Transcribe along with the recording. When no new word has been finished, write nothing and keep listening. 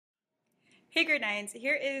Hey grade 9s,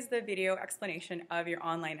 here is the video explanation of your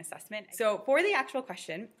online assessment. So for the actual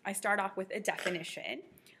question, I start off with a definition.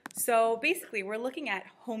 So basically we're looking at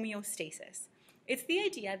homeostasis. It's the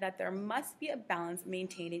idea that there must be a balance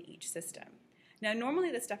maintained in each system. Now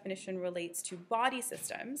normally this definition relates to body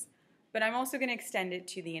systems, but I'm also going to extend it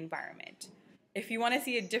to the environment. If you want to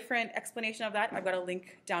see a different explanation of that, I've got a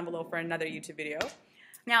link down below for another YouTube video.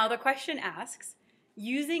 Now the question asks,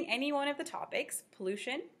 using any one of the topics,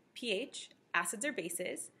 pollution, pH, acids or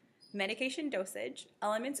bases, medication dosage,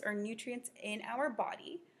 elements or nutrients in our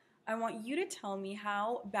body, I want you to tell me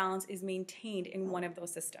how balance is maintained in one of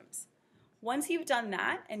those systems. Once you've done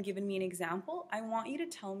that and given me an example, I want you to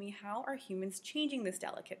tell me how are humans changing this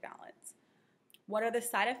delicate balance. What are the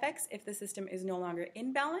side effects if the system is no longer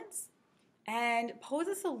in balance? And pose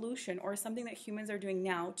a solution or something that humans are doing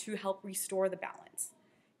now to help restore the balance.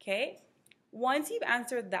 Okay? Once you've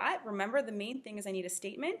answered that, remember the main thing is I need a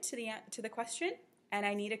statement to the question and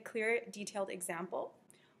I need a clear, detailed example.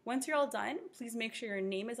 Once you're all done, please make sure your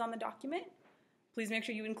name is on the document. Please make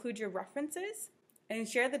sure you include your references and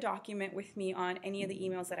share the document with me on any of the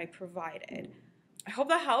emails that I provided. I hope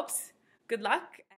that helps. Good luck.